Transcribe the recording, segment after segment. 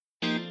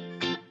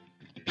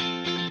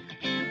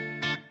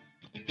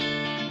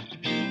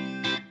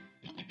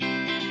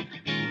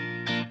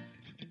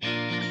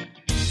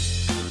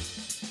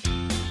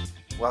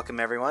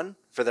Welcome, everyone.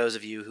 For those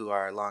of you who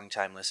are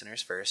longtime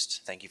listeners,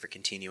 first, thank you for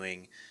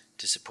continuing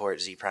to support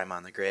Z Prime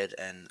on the Grid.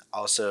 And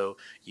also,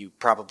 you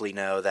probably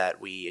know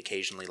that we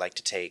occasionally like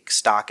to take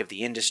stock of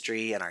the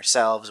industry and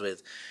ourselves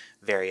with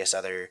various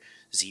other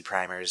Z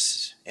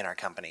Primers in our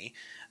company.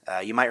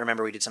 You might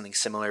remember we did something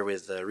similar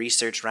with the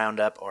research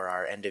roundup or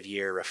our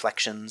end-of-year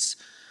reflections.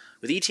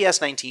 With ETS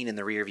 19 in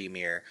the rearview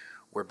mirror,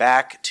 we're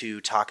back to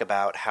talk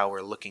about how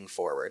we're looking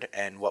forward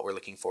and what we're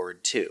looking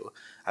forward to.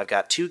 I've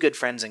got two good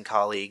friends and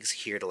colleagues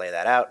here to lay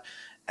that out.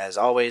 As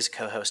always,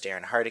 co-host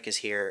Aaron Hardick is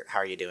here. How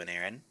are you doing,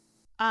 Aaron?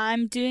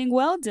 I'm doing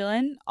well,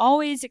 Dylan.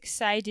 Always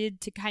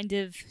excited to kind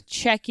of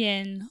check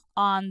in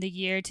on the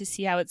year to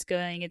see how it's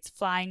going. It's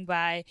flying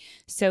by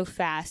so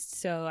fast.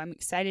 So I'm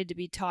excited to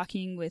be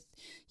talking with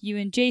you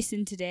and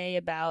Jason today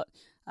about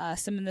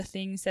some of the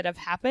things that have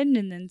happened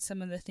and then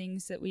some of the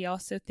things that we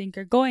also think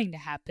are going to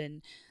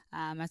happen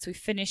as we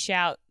finish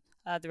out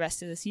the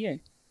rest of this year.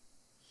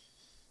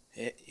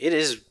 It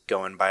is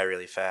going by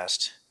really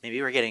fast. Maybe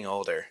we're getting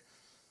older.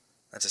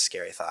 That's a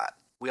scary thought.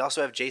 We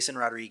also have Jason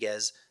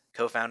Rodriguez,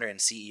 co-founder and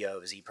CEO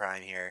of Z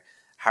Prime here.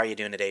 How are you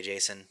doing today,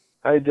 Jason?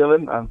 Hi,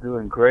 Dylan. I'm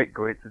doing great.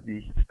 Great to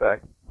be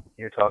back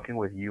here talking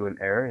with you and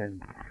Aaron.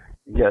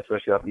 And yeah,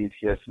 especially off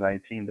ETS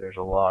 19, there's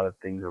a lot of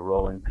things are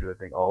rolling through, I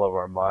think, all of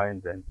our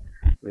minds, and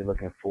we're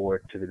looking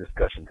forward to the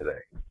discussion today.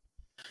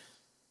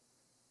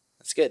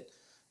 That's good.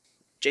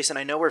 Jason,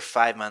 I know we're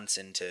 5 months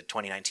into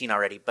 2019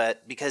 already,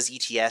 but because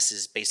ETS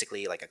is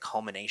basically like a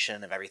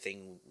culmination of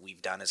everything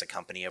we've done as a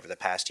company over the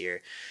past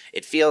year,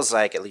 it feels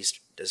like, at least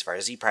as far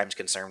as Z Prime's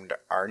concerned,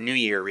 our new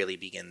year really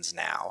begins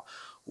now.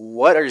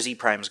 What are Z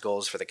Prime's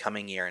goals for the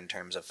coming year in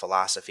terms of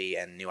philosophy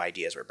and new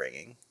ideas we're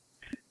bringing?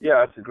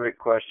 Yeah, that's a great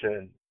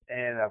question.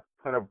 And I've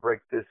kind of break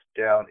this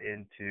down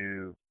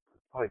into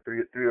probably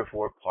three or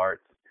four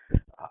parts.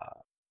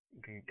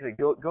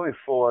 Going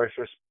forward,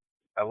 so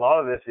a lot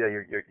of this, yeah,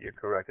 you're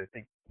correct. I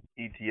think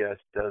ETS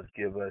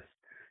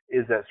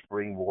is that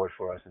springboard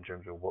for us in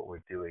terms of what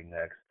we're doing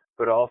next,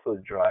 but also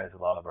drives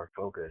a lot of our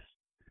focus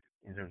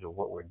in terms of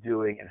what we're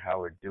doing and how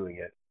we're doing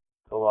it.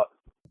 So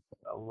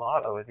a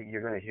lot of I think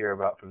you're going to hear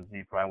about from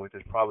Z Prime, which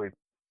is probably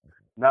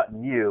not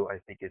new. I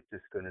think it's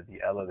just going to be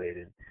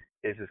elevated.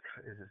 Is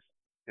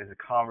a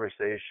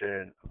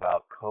conversation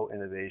about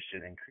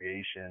co-innovation and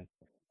creation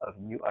of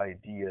new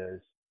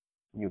ideas,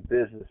 new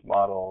business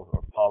models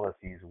or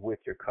policies with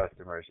your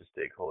customers and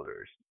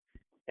stakeholders.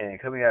 And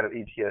coming out of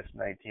ETS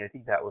 19, I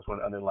think that was one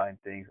of the underlying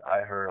things I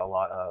heard a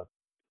lot of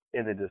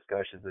in the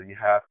discussions, that you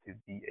have to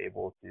be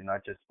able to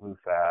not just move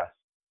fast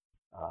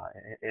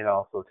and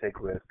also take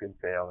risk and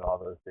fail and all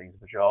those things,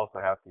 but you also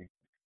have to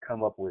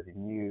come up with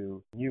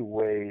new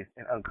ways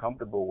and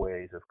uncomfortable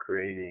ways of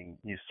creating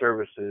new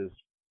services,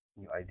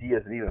 new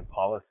ideas, and even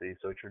policies.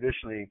 So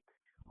traditionally,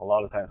 a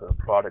lot of times when a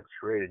product's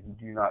created, you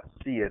do not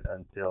see it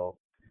until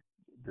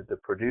the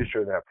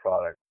producer of that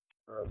product.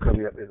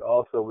 Coming up is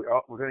also,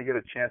 we're going to get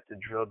a chance to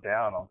drill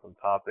down on some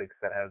topics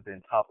that have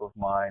been top of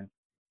mind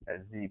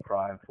at Z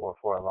Prime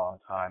for a long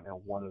time, and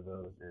one of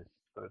those is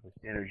sort of this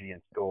energy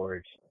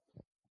storage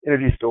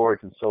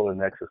and solar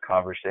nexus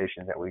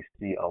conversation that we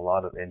see a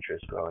lot of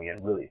interest growing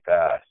in really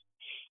fast.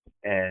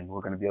 And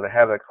we're going to be able to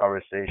have that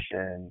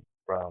conversation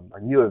from a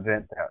new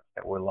event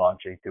that we're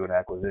launching through an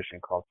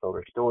acquisition called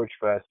Solar Storage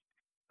Fest.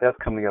 That's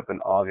coming up in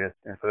August,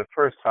 and for the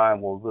first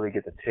time, we'll really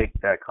get to take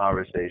that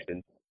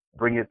conversation,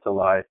 bring it to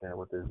life, and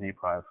with the Z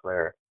Prime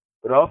flair.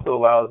 But it also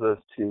allows us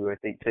to, I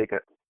think, take a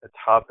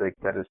topic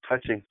that is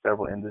touching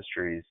several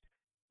industries,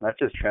 not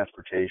just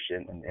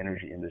transportation and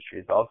energy industry.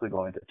 It's also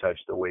going to touch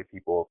the way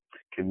people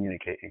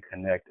communicate and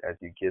connect as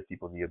you give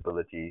people the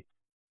ability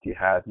to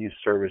have new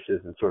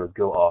services and sort of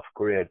go off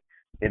grid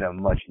in a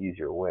much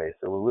easier way.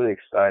 So we're really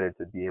excited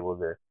to be able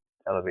to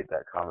elevate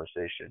that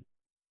conversation.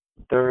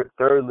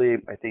 Thirdly,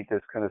 I think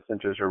this kind of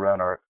centers around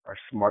our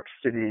smart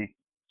city,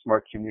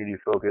 smart community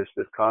focus,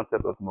 this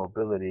concept of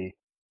mobility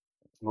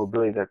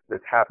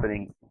that's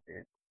happening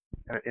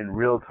in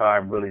real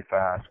time, really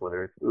fast,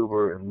 whether it's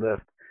Uber and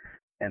Lyft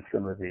and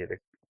some of the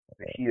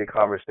heated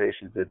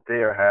conversations that they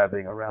are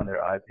having around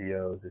their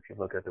IPOs. If you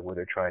look at the way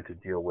they're trying to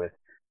deal with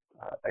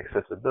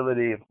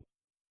accessibility,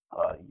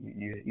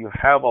 you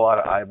have a lot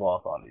of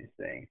eyeballs on these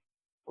things.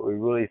 But we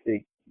really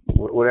think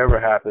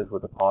whatever happens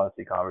with the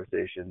policy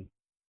conversation,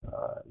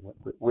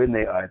 when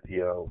they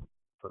IPO,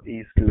 from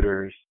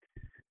e-scooters,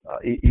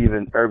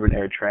 even urban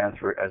air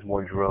transfer, as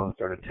more drones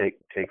start to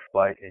take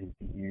flight and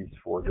be used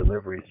for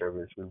delivery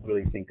service, we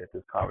really think that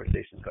this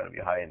conversation is going to be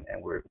high,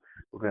 and we're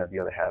going to be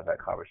able to have that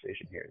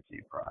conversation here at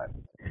Z Prime.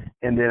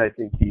 And then I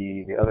think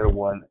the other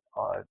one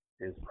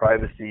is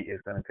privacy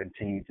is going to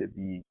continue to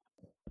be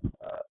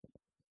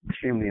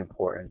extremely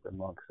important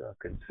amongst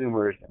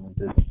consumers and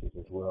businesses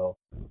as well.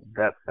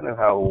 That's kind of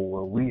how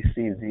we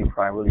see Z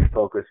Prime really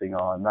focusing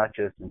on, not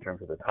just in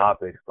terms of the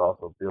topics, but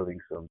also building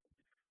some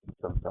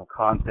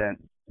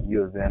content,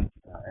 new events,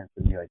 and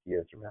some new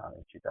ideas around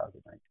in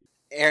 2019.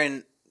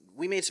 Aaron,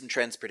 we made some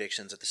trends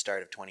predictions at the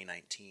start of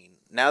 2019.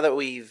 Now that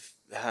we've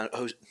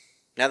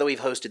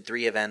hosted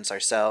 3 events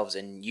ourselves,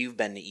 and you've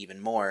been to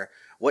even more,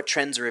 what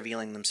trends are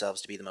revealing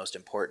themselves to be the most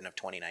important of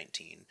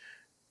 2019?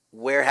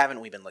 Where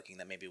haven't we been looking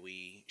that maybe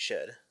we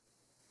should?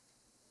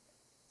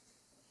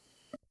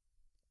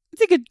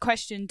 It's a good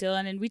question,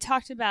 Dylan. And we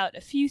talked about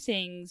a few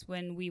things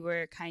when we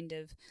were kind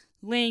of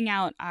laying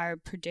out our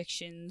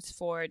predictions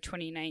for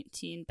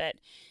 2019. But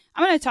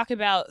I'm going to talk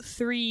about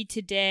 3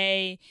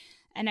 today.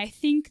 And I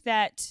think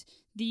that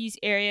these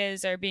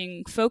areas are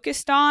being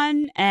focused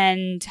on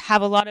and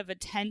have a lot of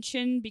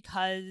attention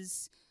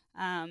because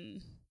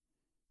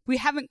we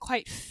haven't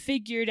quite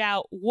figured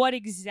out what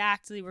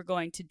exactly we're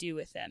going to do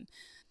with them.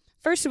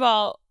 First of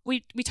all,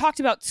 we talked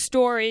about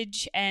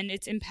storage and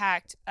its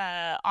impact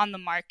on the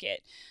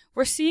market.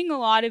 We're seeing a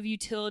lot of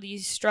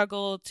utilities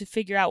struggle to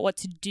figure out what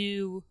to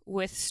do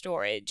with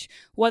storage,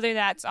 whether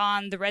that's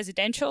on the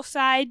residential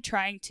side,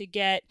 trying to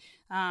get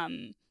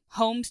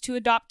homes to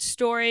adopt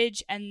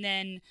storage and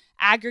then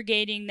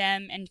aggregating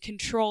them and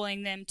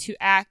controlling them to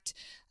act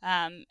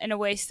in a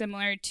way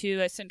similar to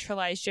a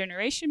centralized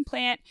generation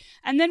plant.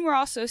 And then we're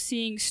also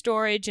seeing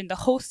storage in the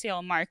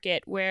wholesale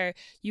market where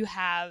you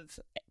have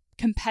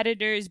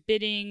competitors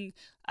bidding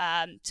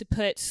to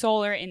put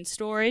solar in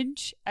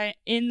storage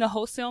in the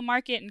wholesale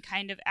market and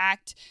kind of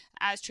act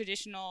as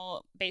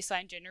traditional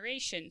baseline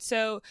generation.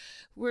 So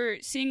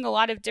we're seeing a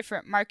lot of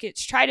different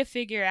markets try to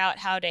figure out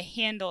how to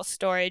handle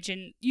storage,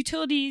 and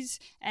utilities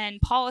and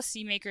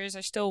policymakers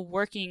are still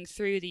working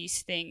through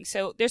these things.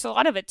 So there's a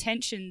lot of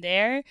attention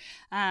there.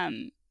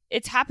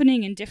 It's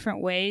happening in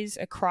different ways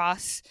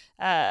across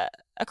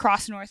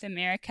North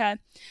America.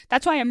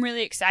 That's why I'm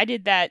really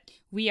excited that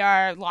we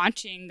are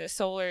launching the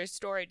Solar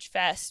Storage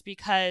Fest,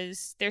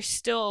 because there's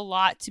still a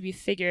lot to be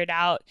figured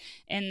out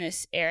in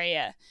this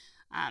area.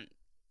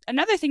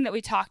 Another thing that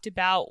we talked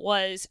about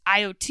was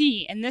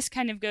IoT, and this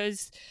kind of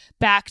goes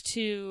back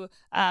to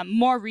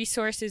more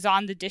resources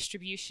on the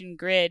distribution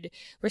grid.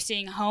 We're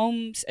seeing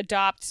homes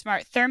adopt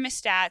smart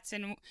thermostats,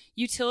 and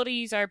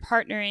utilities are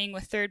partnering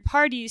with third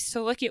parties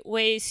to look at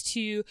ways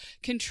to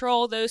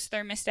control those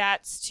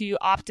thermostats to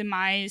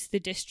optimize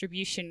the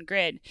distribution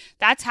grid.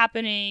 That's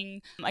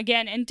happening,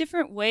 again, in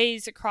different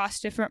ways across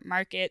different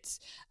markets.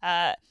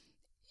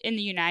 In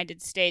the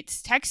United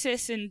States.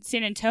 Texas and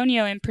San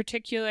Antonio in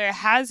particular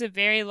has a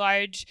very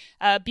large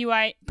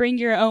bring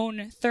your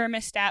own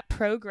thermostat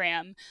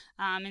program,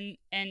 and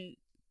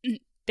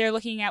they're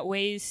looking at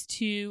ways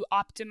to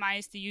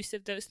optimize the use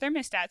of those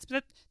thermostats.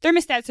 But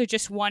thermostats are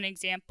just one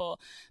example.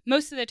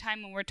 Most of the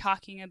time when we're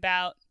talking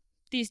about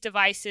these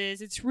devices,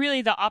 it's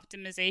really the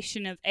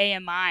optimization of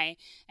AMI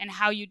and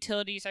how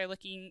utilities are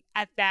looking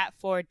at that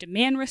for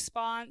demand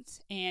response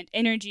and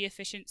energy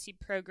efficiency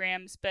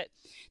programs. But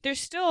there's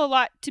still a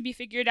lot to be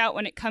figured out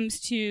when it comes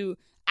to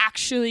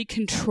actually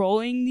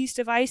controlling these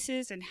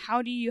devices, and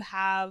how do you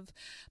have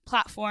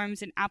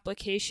platforms and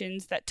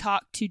applications that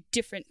talk to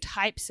different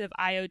types of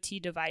IoT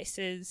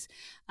devices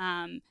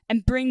and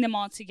bring them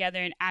all together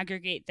and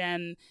aggregate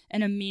them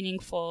in a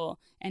meaningful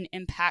and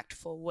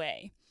impactful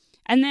way.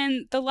 And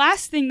then the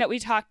last thing that we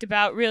talked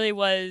about really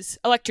was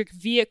electric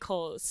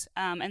vehicles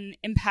and the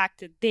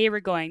impact that they were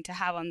going to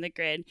have on the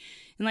grid.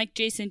 And like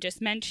Jason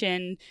just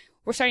mentioned,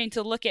 we're starting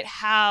to look at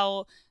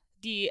how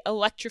the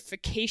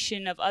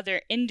electrification of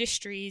other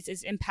industries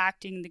is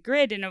impacting the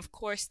grid. And of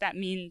course, that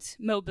means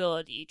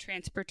mobility,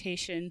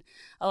 transportation,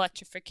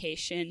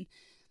 electrification.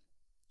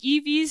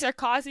 EVs are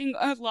causing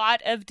a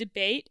lot of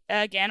debate,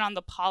 again, on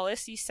the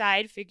policy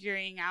side,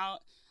 figuring out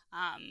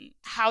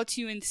how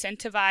to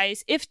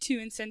incentivize, if to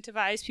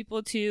incentivize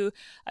people to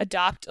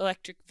adopt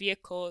electric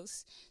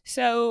vehicles.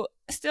 So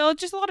still,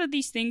 just a lot of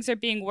these things are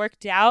being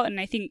worked out. And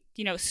I think,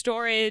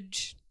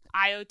 storage,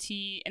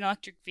 IoT, and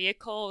electric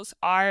vehicles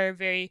are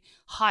very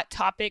hot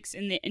topics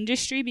in the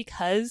industry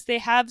because they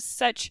have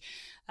such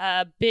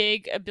a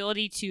big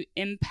ability to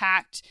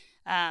impact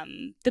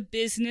the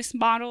business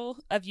model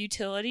of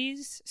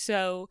utilities.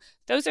 So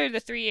those are the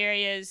 3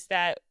 areas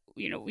that,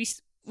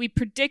 we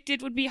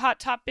predicted would be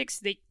hot topics.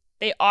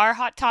 They are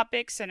hot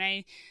topics, and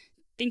I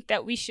think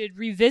that we should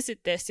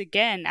revisit this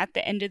again at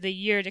the end of the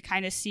year to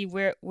kind of see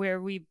where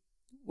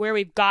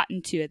we've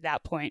gotten to at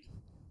that point.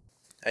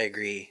 I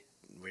agree.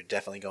 We're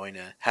definitely going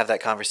to have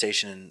that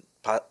conversation,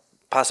 and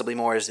possibly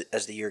more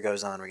as the year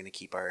goes on. We're going to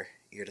keep our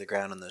ear to the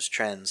ground on those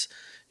trends.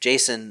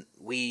 Jason,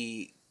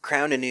 we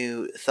crowned a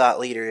new Thought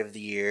Leader of the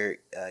Year,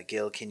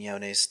 Gil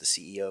Quinones, the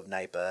CEO of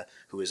NYPA,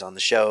 who was on the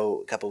show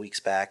a couple weeks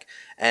back.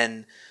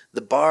 And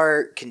the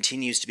bar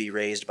continues to be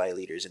raised by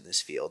leaders in this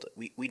field.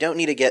 We don't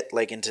need to get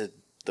into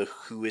the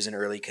who is an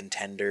early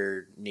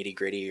contender,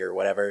 nitty-gritty or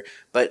whatever,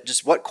 but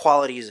just what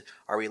qualities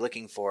are we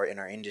looking for in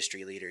our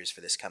industry leaders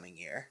for this coming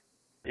year?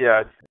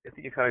 Yeah, I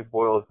think it kind of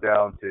boils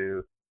down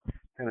to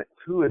kind of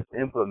who is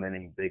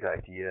implementing big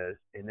ideas,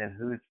 and then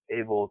who's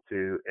able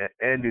to,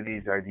 and do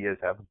these ideas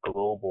have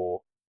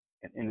global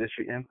and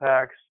industry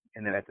impacts,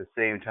 and then at the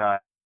same time,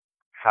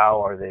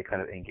 how are they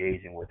kind of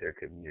engaging with their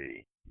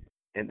community?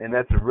 And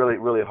that's really,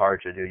 really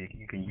hard to do.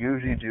 You can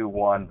usually do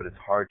one, but it's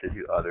hard to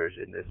do others,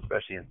 and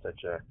especially in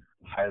such a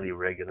highly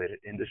regulated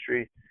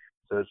industry.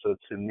 So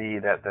to me,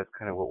 that's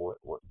kind of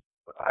what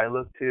what I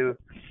look to.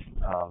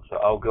 So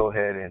I'll go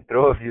ahead and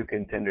throw a few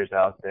contenders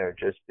out there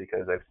just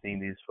because I've seen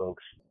these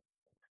folks,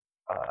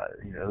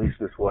 at least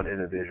this one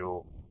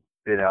individual,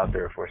 been out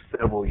there for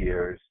several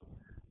years.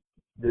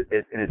 And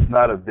it's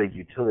not a big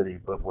utility,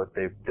 but what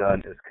they've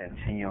done is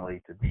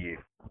continually to be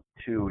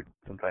 2,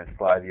 sometimes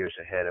 5 years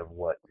ahead of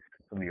what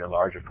some of your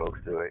larger folks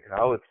do it. And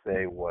I would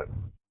say what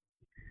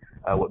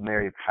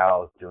Mary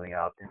Powell is doing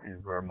out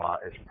in Vermont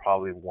is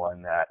probably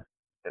one that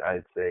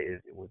I'd say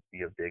it would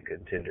be a big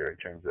contender in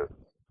terms of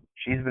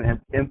she's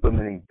been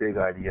implementing big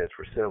ideas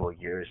for several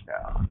years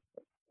now.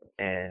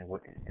 And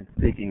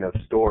speaking of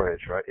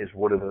storage, right, is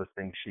one of those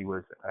things she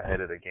was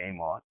ahead of the game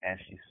on, and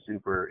she's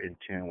super in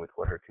tune with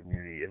what her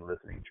community and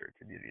listening to her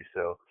community.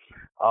 So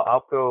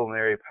I'll throw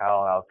Mary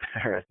Powell out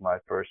there as my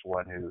first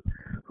one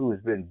who has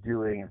been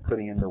doing and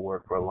putting in the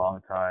work for a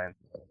long time.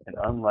 And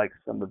unlike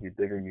some of the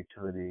bigger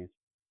utilities,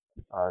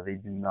 they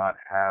do not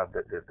have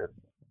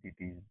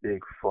these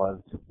big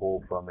funds to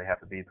pull from. They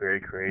have to be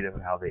very creative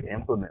in how they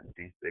implement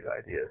these big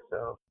ideas.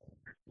 So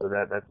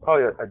that's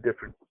probably a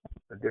different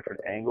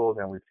angle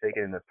than we've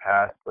taken in the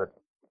past. But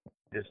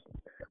just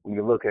when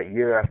you look at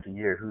year after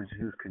year,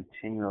 who's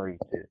continually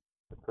to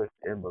push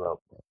the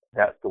envelope,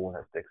 that's the one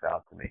that sticks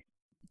out to me.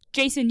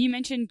 Jason, you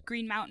mentioned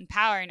Green Mountain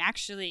Power, and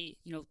actually,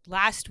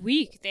 last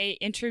week they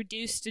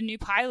introduced a new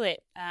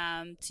pilot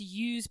to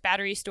use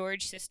battery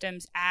storage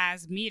systems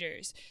as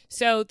meters.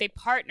 So they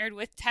partnered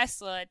with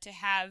Tesla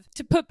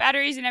to put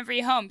batteries in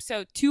every home.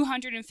 So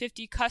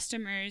 250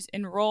 customers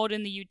enrolled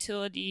in the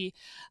utility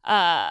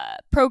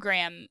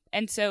program,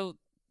 and so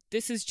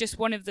this is just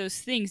one of those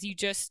things. You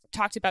just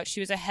talked about she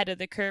was ahead of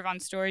the curve on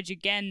storage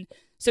again.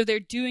 So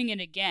they're doing it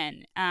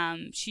again.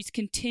 She's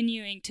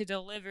continuing to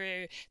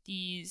deliver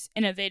these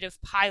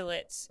innovative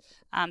pilots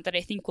that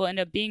I think will end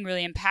up being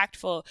really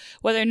impactful.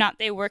 Whether or not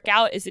they work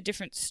out is a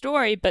different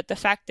story, but the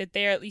fact that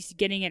they're at least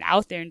getting it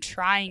out there and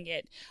trying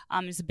it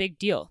is a big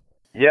deal.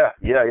 Yeah,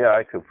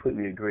 I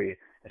completely agree.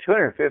 And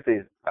 250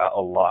 is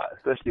a lot,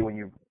 especially when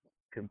you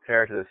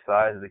compare to the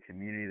size of the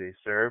community they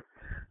serve.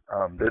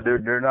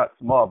 They're not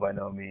small by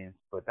no means,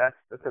 but that's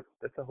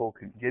a whole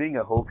getting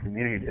a whole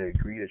community to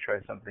agree to try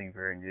something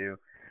very new.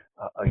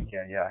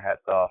 Again,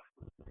 hats off,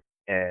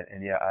 and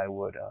I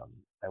would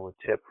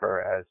tip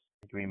her as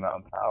Green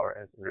Mountain Power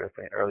as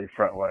an early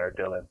front runner,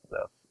 Dylan.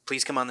 So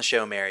please come on the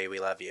show, Mary. We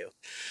love you.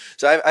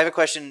 So I have a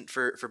question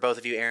for both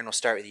of you. Aaron, we'll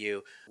start with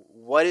you.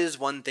 What is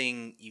one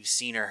thing you've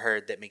seen or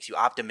heard that makes you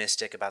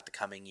optimistic about the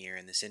coming year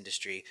in this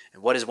industry?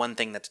 And what is one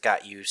thing that's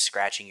got you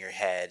scratching your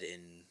head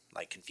in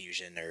like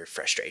confusion or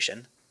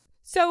frustration?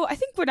 So I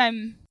think what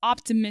I'm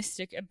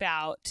optimistic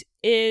about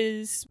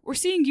is we're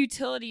seeing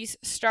utilities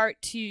start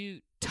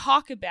to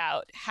talk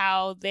about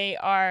how they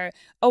are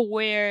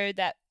aware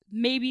that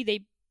maybe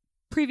they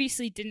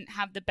previously didn't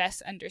have the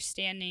best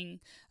understanding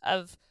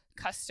of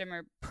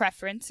customer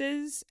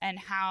preferences and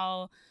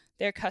how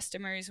their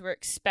customers were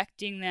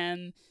expecting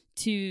them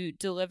to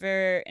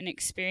deliver an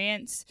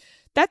experience.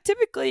 That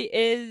typically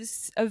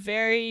is a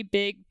very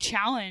big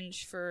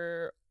challenge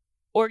for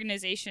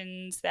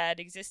organizations that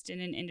exist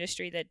in an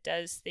industry that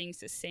does things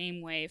the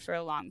same way for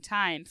a long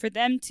time. For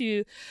them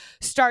to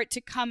start to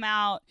come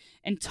out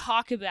and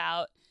talk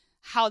about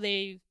how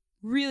they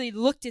really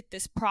looked at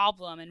this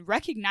problem and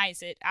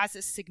recognize it as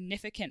a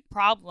significant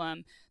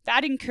problem,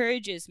 that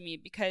encourages me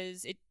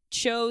because it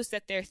shows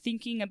that they're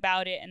thinking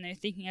about it and they're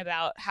thinking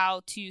about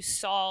how to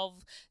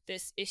solve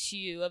this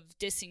issue of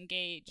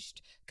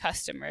disengaged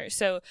customers.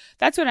 So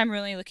that's what I'm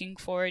really looking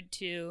forward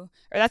to,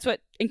 or that's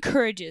what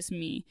encourages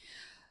me.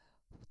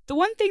 The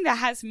one thing that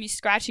has me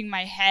scratching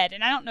my head,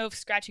 and I don't know if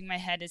scratching my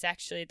head is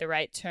actually the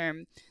right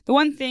term, the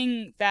one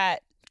thing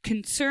that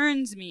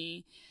concerns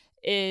me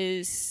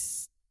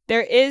is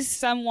there is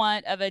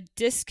somewhat of a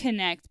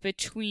disconnect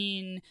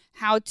between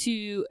how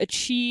to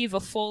achieve a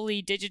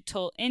fully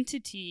digital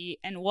entity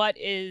and what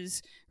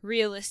is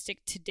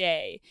realistic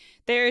today.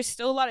 There is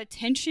still a lot of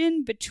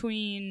tension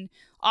between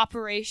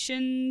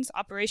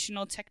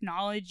operational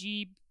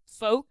technology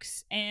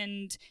folks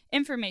and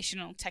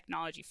informational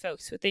technology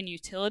folks within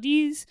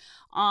utilities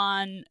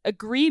on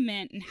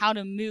agreement and how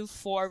to move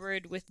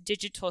forward with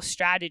digital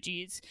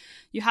strategies.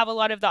 You have a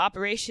lot of the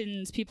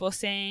operations people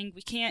saying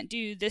we can't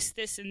do this,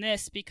 this, and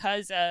this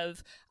because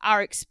of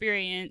our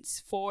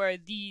experience for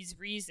these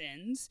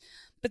reasons.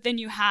 But then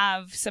you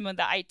have some of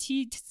the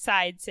IT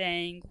side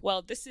saying,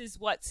 well, this is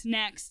what's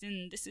next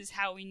and this is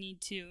how we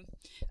need to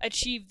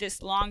achieve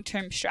this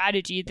long-term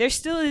strategy. There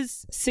still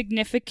is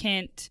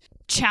significant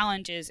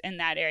challenges in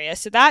that area.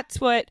 So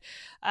that's what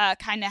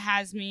kind of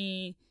has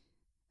me,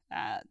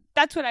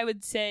 that's what I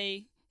would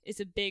say is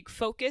a big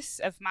focus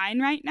of mine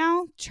right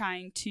now,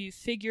 trying to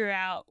figure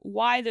out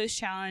why those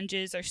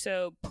challenges are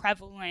so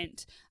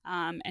prevalent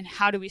and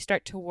how do we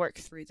start to work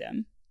through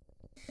them.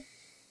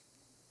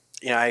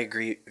 I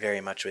agree very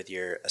much with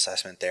your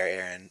assessment there,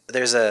 Aaron.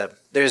 There's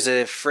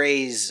a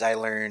phrase I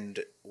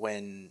learned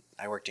when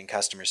I worked in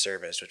customer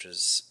service, which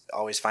was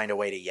always find a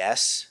way to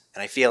yes.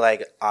 And I feel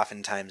like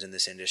oftentimes in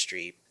this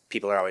industry,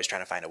 people are always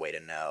trying to find a way to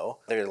know.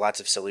 There are lots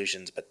of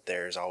solutions, but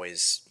there's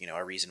always,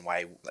 a reason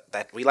why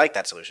that we like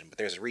that solution, but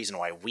there's a reason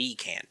why we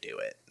can't do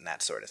it and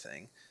that sort of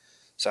thing.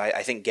 So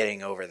I think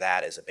getting over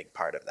that is a big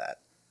part of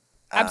that.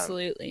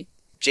 Absolutely.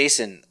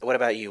 Jason, what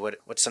about you?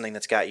 What's something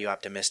that's got you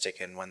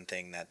optimistic and one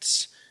thing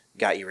that's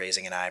got you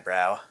raising an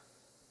eyebrow?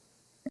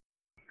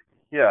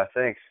 Yeah,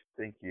 thanks.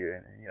 Thank you.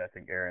 And I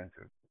think Aaron's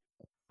a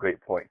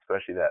great point,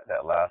 especially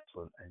that last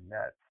one. And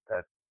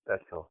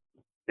that's a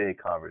big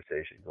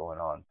conversation going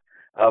on.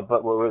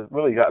 But what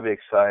really got me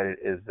excited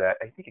is that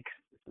I think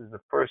this is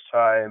the first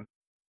time,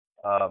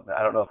 I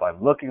don't know if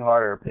I'm looking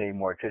harder or paying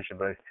more attention,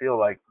 but I feel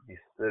like the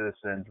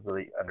citizens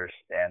really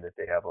understand that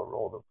they have a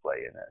role to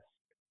play in this.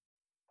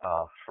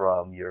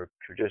 From your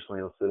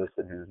traditional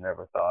citizen who's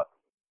never thought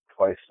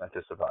twice, not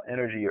just about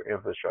energy or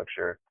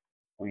infrastructure,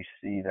 we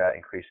see that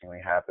increasingly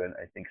happen.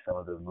 I think some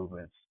of the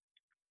movements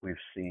we've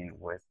seen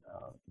with,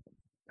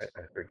 I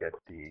forget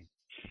the,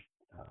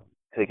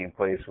 taking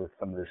place with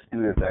some of the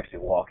students actually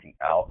walking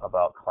out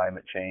about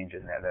climate change,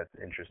 and that's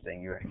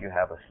interesting. You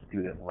have a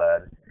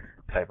student-led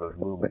type of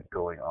movement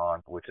going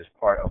on, which is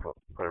part of a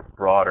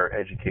broader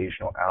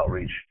educational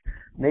outreach,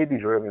 maybe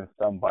driven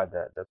some by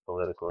the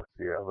political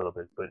sphere a little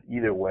bit, but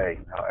either way,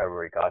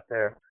 however it got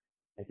there,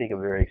 I think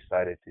I'm very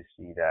excited to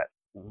see that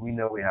we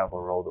know we have a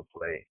role to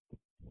play.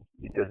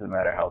 It doesn't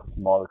matter how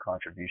small the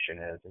contribution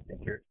is. I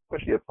think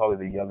especially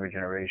probably the younger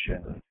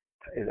generation,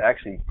 is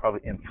actually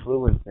probably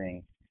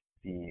influencing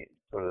the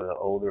sort of the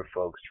older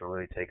folks to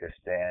really take a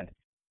stand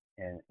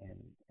and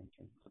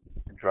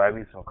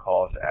driving some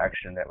calls to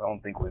action that I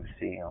don't think we've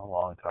seen in a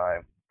long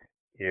time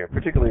here,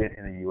 particularly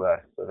in the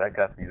U.S. So that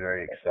got me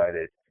very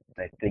excited.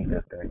 And I think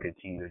that's going to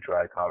continue to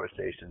drive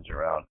conversations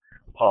around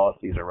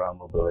policies around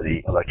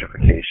mobility,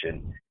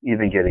 electrification,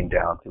 even getting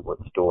down to what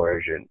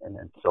storage and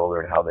then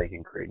solar and how they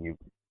can create new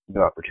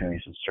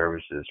opportunities and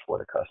services for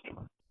the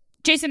customer.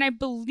 Jason, I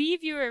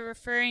believe you were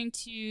referring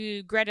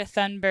to Greta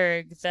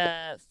Thunberg,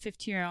 the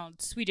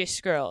 15-year-old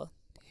Swedish girl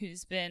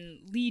who's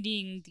been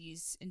leading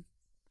these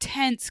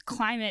intense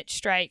climate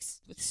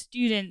strikes with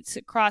students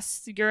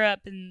across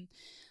Europe. And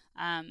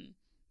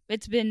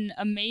it's been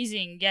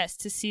amazing, yes,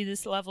 to see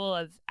this level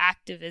of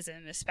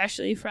activism,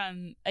 especially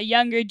from a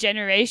younger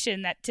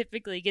generation that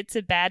typically gets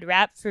a bad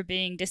rap for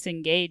being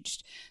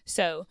disengaged.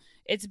 So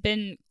it's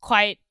been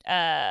quite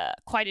a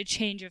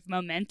change of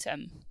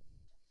momentum.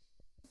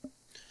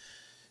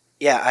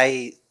 Yeah,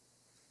 I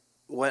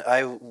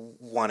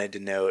wanted to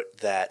note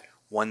that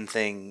one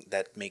thing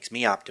that makes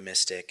me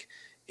optimistic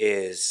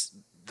is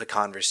the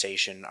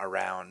conversation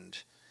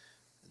around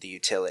the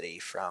utility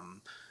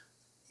from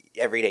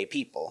everyday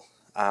people.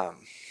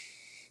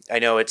 I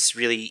know it's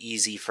really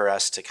easy for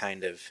us to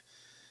kind of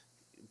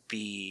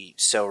be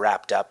so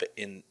wrapped up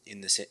in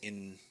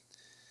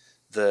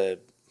the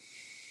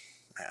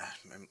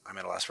I'm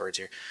at a loss for words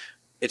here.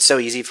 It's so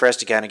easy for us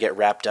to kind of get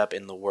wrapped up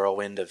in the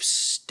whirlwind of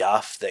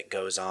stuff that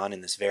goes on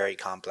in this very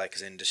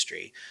complex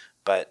industry.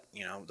 But,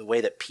 the way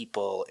that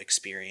people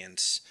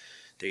experience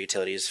their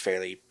utility is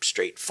fairly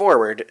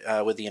straightforward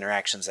with the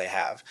interactions they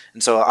have.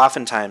 And so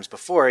oftentimes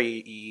before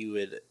you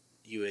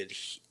would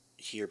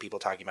hear people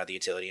talking about the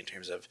utility in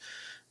terms of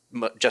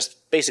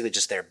basically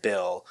just their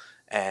bill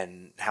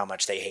and how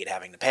much they hate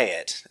having to pay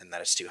it and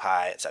that it's too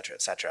high, et cetera,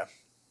 et cetera.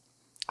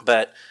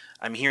 But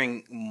I'm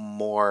hearing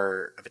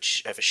more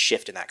of a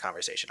shift in that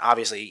conversation.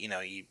 Obviously,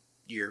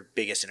 your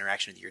biggest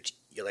interaction with your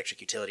electric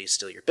utility is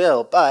still your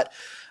bill, but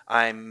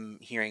I'm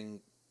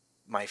hearing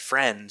my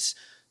friends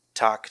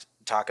talk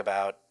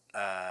about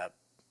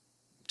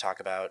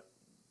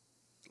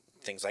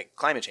things like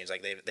climate change.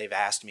 Like they've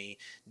asked me,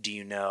 do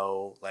you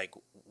know like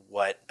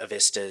what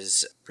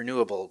Avista's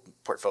renewable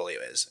portfolio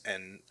is?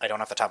 And I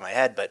don't off the top of my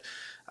head, but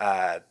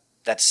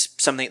that's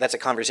a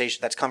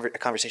conversation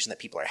that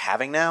people are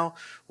having now,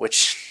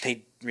 which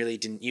they really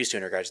didn't used to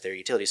in regards to their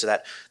utility. So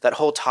that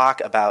whole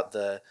talk about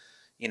the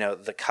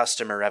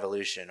customer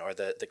revolution or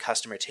the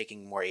customer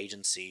taking more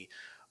agency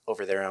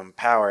over their own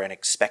power and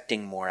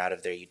expecting more out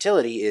of their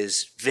utility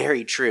is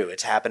very true.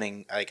 It's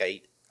happening.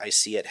 Like I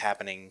see it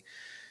happening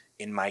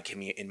in my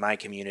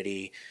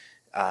community,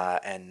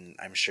 and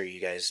I'm sure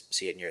you guys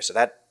see it in yours.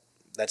 So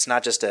that's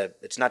not just a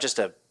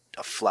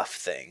fluff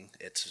thing.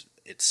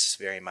 It's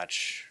very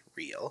much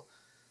real.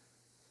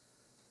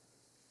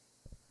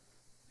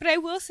 But I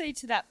will say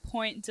to that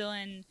point,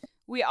 Dylan,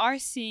 we are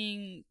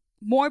seeing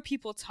more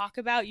people talk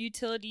about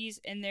utilities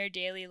in their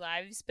daily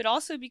lives, but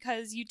also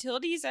because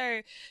utilities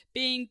are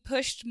being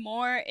pushed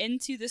more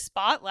into the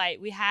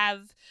spotlight. We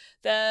have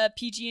the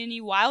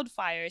PG&E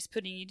wildfires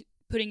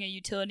putting a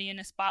utility in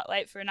a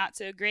spotlight for not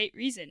so great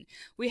reason.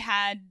 We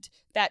had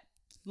that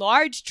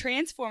large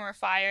transformer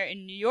fire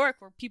in New York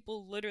where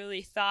people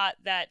literally thought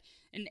that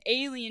an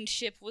alien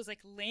ship was like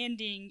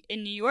landing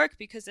in New York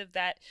because of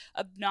that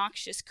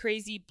obnoxious,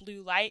 crazy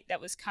blue light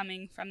that was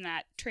coming from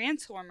that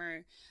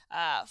transformer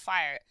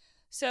fire.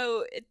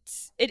 So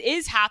it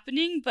is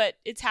happening, but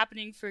it's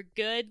happening for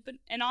good,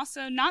 and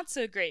also not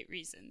so great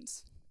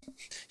reasons.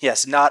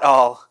 Yes, not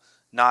all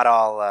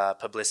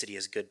publicity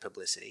is good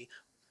publicity.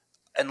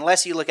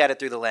 unless you look at it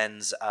through the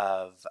lens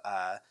of,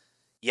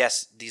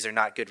 yes, these are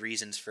not good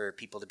reasons for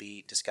people to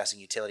be discussing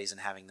utilities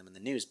and having them in the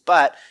news.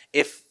 But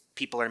if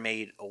people are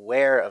made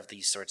aware of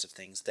these sorts of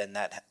things, then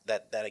that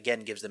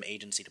again gives them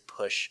agency to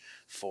push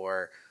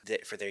for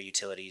their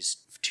utilities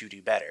to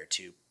do better,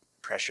 to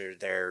pressure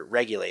their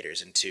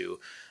regulators into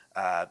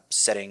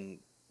setting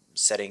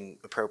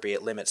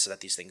appropriate limits so that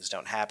these things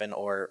don't happen,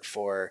 or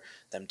for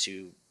them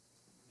to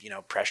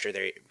pressure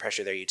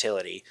their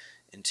utility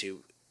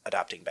into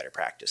adopting better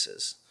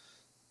practices.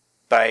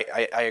 But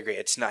I agree,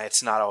 it's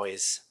not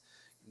always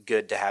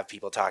good to have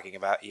people talking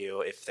about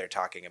you if they're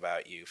talking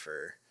about you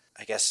for,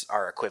 I guess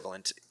our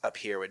equivalent up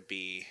here would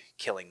be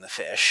killing the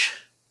fish.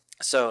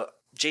 So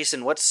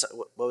Jason, what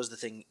was the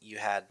thing you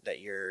had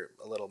that you're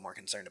a little more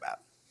concerned about?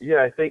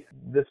 Yeah, I think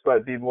this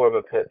might be more of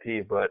a pet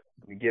peeve, but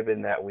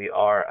given that we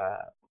are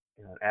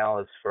an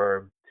analyst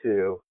firm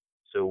too,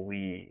 so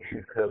we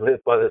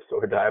live by the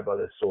sword, die by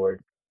the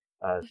sword.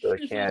 So I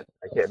can't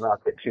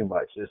knock it too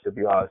much, just to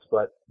be honest.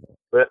 But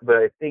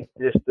I think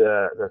just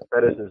the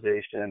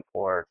fetishization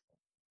or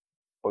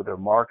the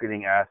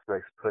marketing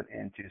aspects put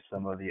into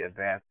some of the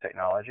advanced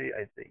technology,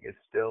 I think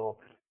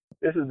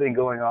this has been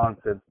going on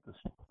since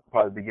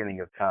probably the beginning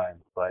of time.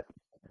 But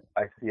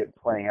I see it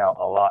playing out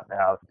a lot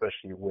now,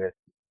 especially with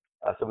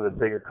some of the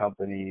bigger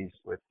companies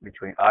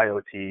between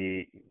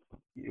IoT.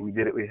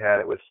 We had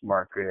it with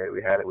smart grid,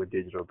 we had it with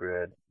digital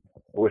grid.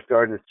 We're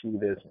starting to see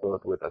this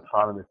both with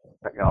autonomous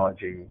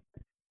technology,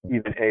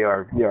 even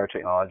AR, VR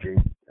technology,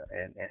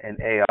 and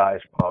AI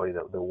is probably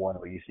the one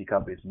where you see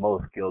companies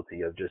most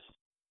guilty of just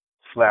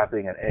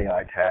slapping an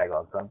AI tag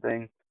on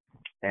something.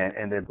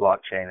 And then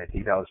blockchain, I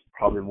think that was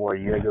probably more a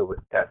year ago,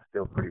 but that's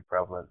still pretty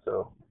prevalent.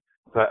 So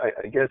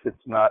I guess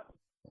it's not,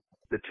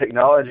 the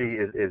technology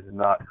is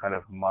not kind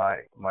of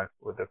my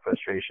where the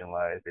frustration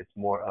lies. It's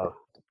more of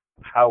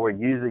how we're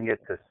using it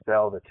to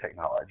sell the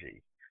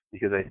technology.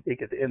 Because I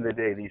think at the end of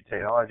the day, these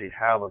technologies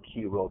have a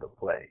key role to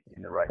play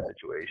in the right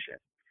situation,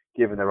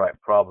 given the right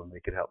problem they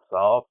could help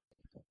solve.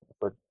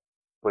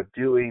 But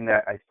doing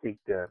that, I think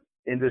the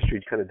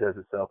industry kind of does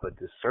itself a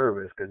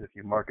disservice, because if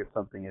you market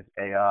something as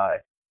AI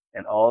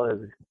and all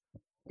it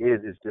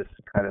is just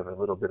kind of a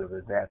little bit of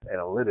advanced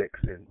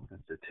analytics and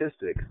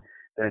statistics,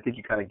 then I think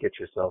you kind of get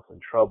yourself in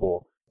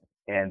trouble.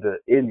 And the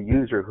end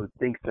user who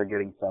thinks they're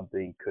getting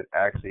something could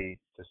actually,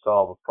 to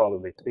solve a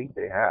problem they think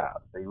they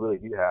really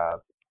do have,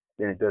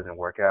 then it doesn't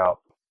work out.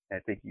 And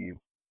I think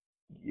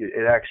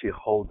it actually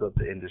holds up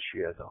the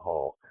industry as a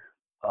whole.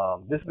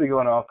 This has been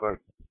going on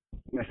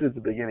since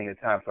the beginning of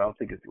time, so I don't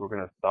think we're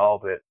going to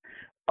solve it.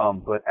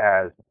 But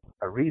as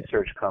a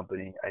research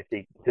company, I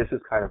think this is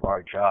kind of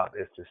our job,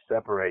 is to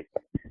separate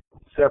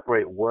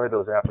where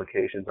those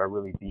applications are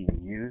really being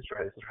used,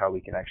 right? This is how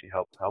we can actually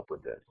help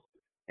with this,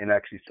 and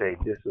actually say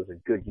this is a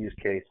good use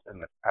case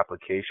and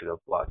application of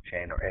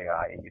blockchain or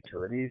AI in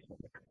utilities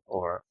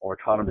or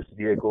autonomous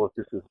vehicles.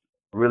 This is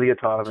really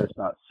autonomous,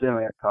 not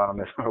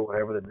semi-autonomous, or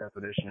whatever the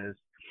definition is.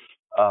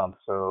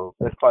 So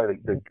that's probably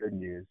the good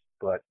news.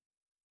 But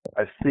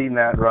I've seen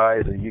that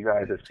rise, and you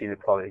guys have seen it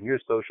probably in your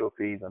social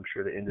feeds. I'm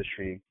sure the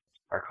industry,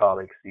 our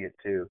colleagues, see it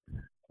too.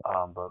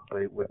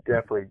 But it would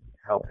definitely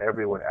help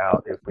everyone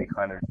out if we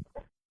kind of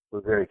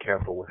were very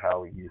careful with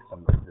how we use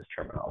some of this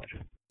terminology.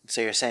 So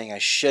you're saying I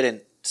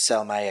shouldn't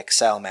sell my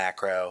Excel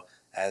macro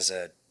as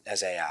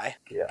AI?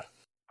 Yeah,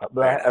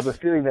 but I have a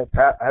feeling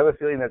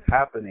that's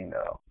happening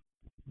though.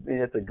 I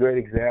mean, it's a great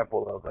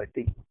example of, I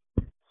think,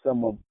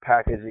 someone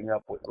packaging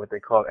up what they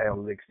called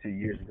analytics 2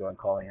 years ago and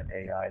calling it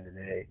AI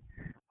today.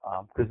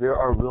 Because there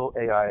are real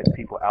AI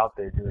people out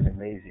there doing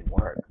amazing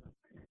work,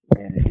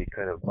 and it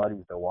kind of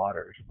muddies the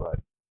waters. But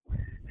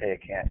hey,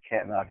 I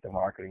can't knock the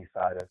marketing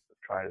side of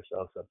trying to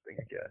sell something,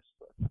 I guess.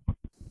 But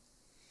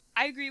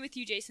I agree with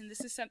you, Jason.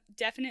 This is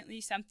definitely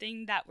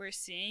something that we're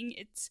seeing.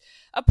 It's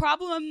a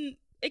problem.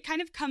 It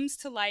kind of comes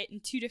to light in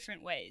two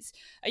different ways.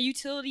 A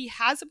utility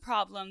has a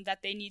problem that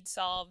they need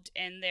solved,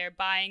 and they're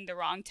buying the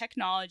wrong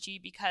technology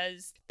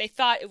because they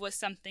thought it was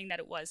something that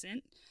it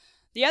wasn't.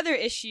 The other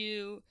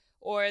issue,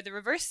 or the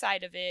reverse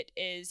side of it,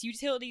 is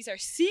utilities are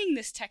seeing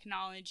this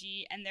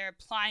technology and they're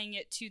applying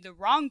it to the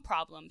wrong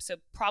problem. So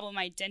problem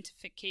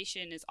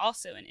identification is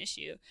also an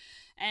issue.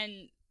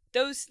 And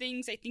those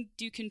things, I think,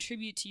 do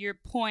contribute to your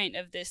point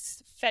of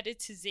this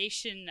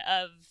fetishization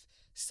of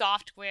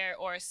software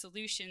or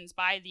solutions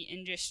by the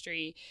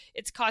industry.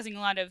 It's causing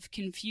a lot of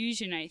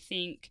confusion, I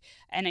think.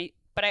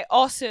 But I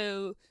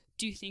also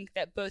do think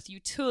that both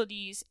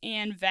utilities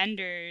and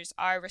vendors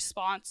are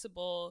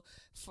responsible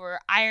for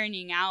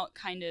ironing out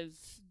kind of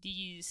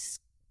these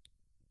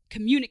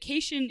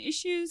communication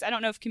issues. I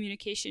don't know if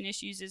communication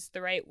issues is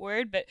the right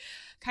word, but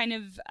kind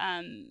of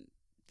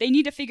they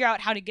need to figure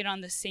out how to get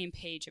on the same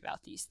page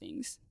about these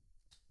things.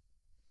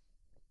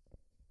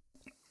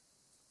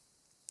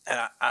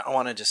 And I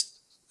want to just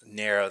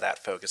narrow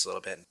that focus a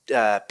little bit.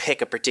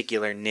 Pick a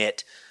particular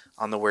nit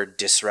on the word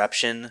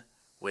disruption,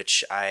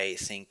 which I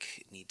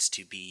think needs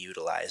to be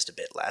utilized a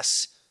bit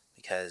less,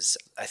 because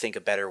I think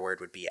a better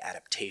word would be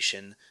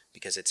adaptation,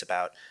 because it's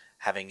about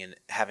having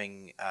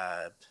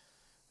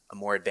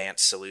more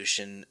advanced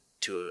solution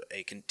to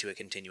a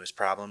continuous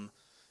problem.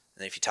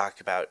 And if you talk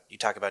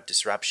about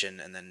disruption,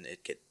 and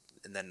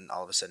then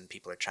all of a sudden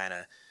people are trying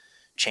to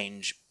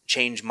change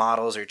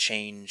models or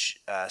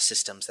change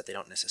systems that they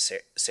don't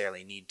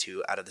necessarily need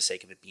to out of the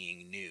sake of it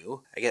being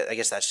new. I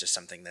guess that's just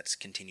something that's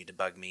continued to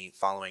bug me,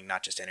 following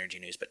not just energy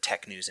news but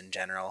tech news in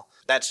general.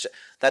 That's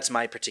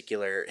my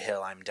particular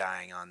hill I'm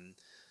dying on.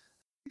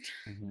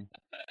 Mm-hmm.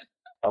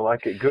 I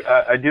like it.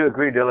 I do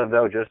agree, Dylan.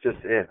 Though, just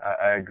it.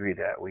 I agree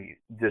that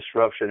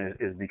disruption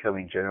is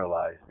becoming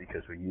generalized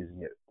because we're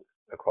using it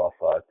across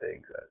a lot of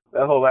things.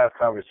 That whole last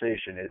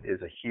conversation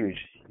is a huge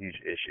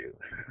issue.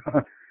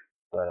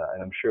 But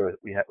and I'm sure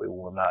we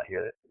will not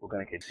hear it. We're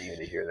going to continue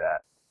to hear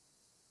that.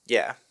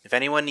 Yeah. If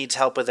anyone needs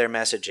help with their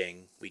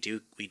messaging, we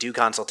do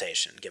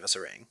consultation. Give us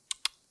a ring.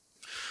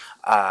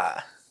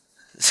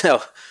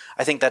 So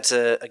I think that's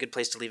a good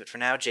place to leave it for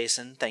now.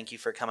 Jason, thank you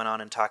for coming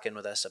on and talking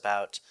with us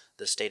about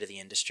the state of the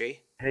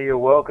industry. Hey, you're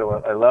welcome.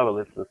 I love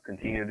it. Let's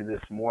continue to do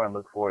this more and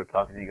look forward to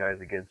talking to you guys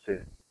again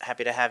soon.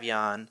 Happy to have you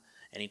on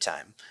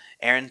anytime.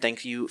 Aaron,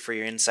 thank you for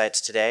your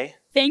insights today.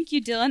 Thank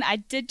you, Dylan. I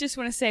did just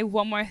want to say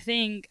one more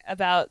thing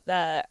about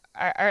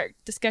our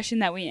discussion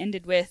that we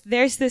ended with.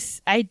 There's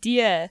this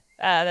idea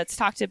that's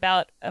talked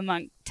about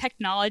among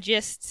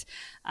technologists.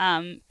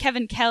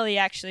 Kevin Kelly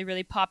actually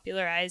really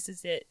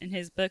popularizes it in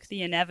his book,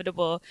 The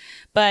Inevitable.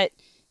 But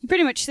he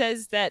pretty much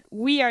says that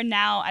we are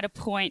now at a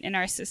point in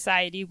our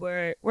society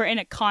where we're in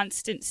a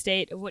constant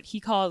state of what he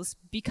calls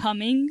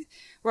becoming.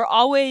 We're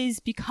always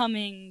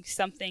becoming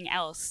something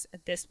else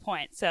at this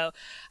point. So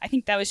I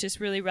think that was just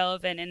really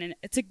relevant, and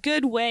it's a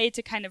good way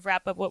to kind of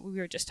wrap up what we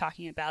were just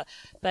talking about.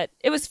 But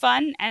it was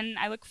fun, and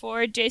I look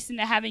forward, Jason,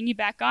 to having you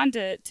back on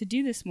to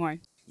do this more.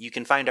 You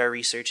can find our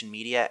research and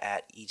media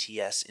at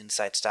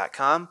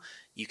etsinsights.com.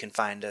 You can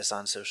find us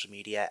on social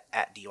media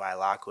at DY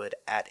Lockwood,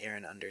 at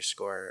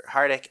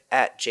Aaron_Hardick,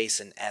 at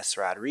Jason S.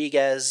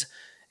 Rodriguez,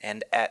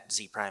 and at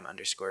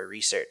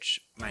ZPrime_research.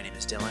 My name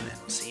is Dylan, and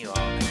we'll see you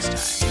all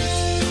next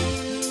time.